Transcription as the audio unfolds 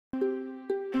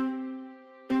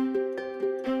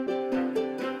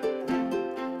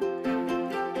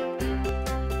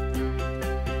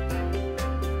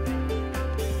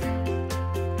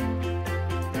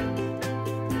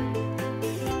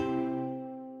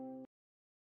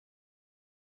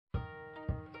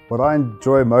What I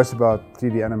enjoy most about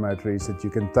 3D Animator is that you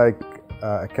can take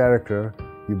a character,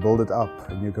 you build it up,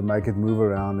 and you can make it move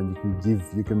around, and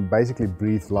you can basically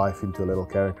breathe life into a little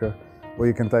character. Or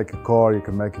you can take a car, you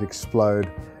can make it explode.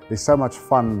 There's so much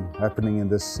fun happening in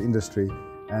this industry,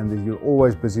 and you're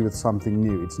always busy with something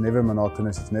new. It's never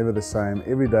monotonous, it's never the same.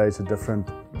 Every day is a different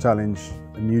challenge,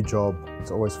 a new job. It's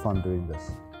always fun doing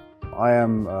this. I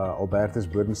am Albertus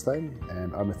Bodenstein,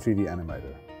 and I'm a 3D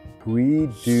animator. We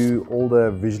do all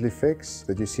the visual effects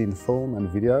that you see in film and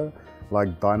video,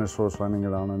 like dinosaurs running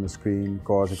around on the screen,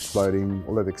 cars exploding,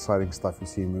 all that exciting stuff you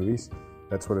see in movies.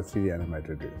 That's what a 3D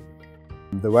animator do.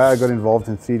 The way I got involved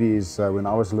in 3D is when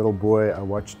I was a little boy, I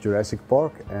watched Jurassic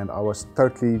Park, and I was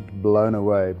totally blown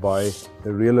away by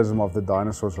the realism of the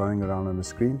dinosaurs running around on the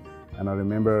screen. And I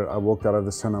remember I walked out of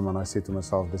the cinema and I said to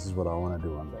myself, this is what I want to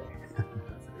do one day.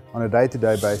 On a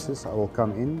day-to-day basis, I will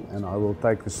come in and I will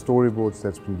take the storyboards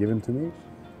that's been given to me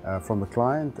from the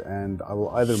client, and I will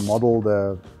either model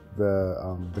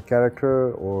the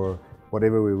character or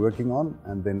whatever we're working on,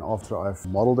 and then after I've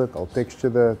modeled it, I'll texture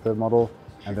the model,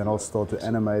 and then I'll start to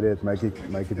animate it, make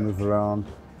it move around,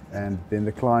 and then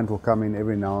the client will come in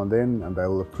every now and then and they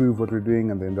will approve what we're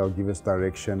doing, and then they'll give us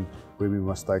direction where we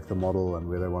must take the model and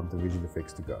where they want the visual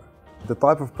effects to go. The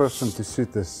type of person to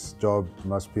suit this job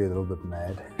must be a little bit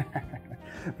mad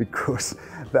because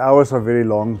the hours are very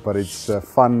long, but it's a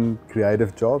fun,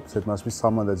 creative job. So it must be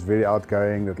someone that's very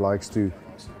outgoing, that likes to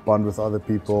bond with other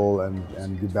people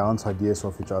and you bounce ideas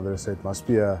off each other. So it must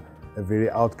be a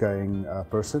very outgoing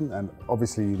person, and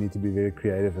obviously you need to be very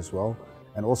creative as well,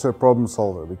 and also a problem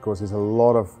solver, because there's a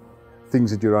lot of things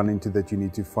that you run into that you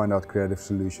need to find out creative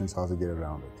solutions how to get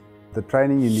around it. The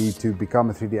training you need to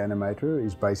become a 3D animator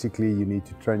is basically you need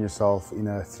to train yourself in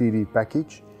a 3D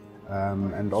package,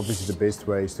 and obviously the best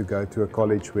way is to go to a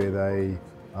college where they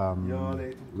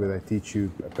teach you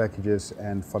packages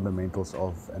and fundamentals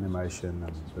of animation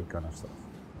and that kind of stuff.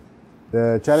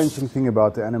 The challenging thing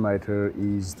about the animator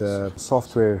is the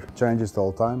software changes the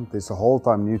whole time. There's a whole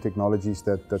time new technologies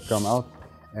that come out,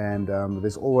 and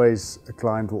there's always a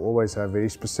client who always have very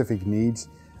specific needs.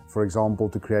 For example,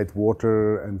 to create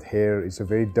water and hair is a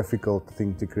very difficult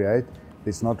thing to create.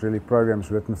 There's not really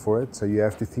programs written for it, so you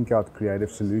have to think out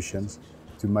creative solutions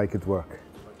to make it work.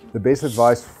 The best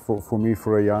advice for me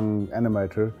for a young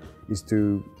animator is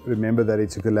to remember that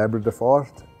it's a collaborative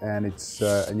art, and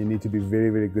and you need to be very,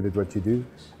 very good at what you do,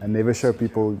 and never show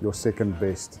people your second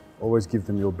best. Always give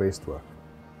them your best work.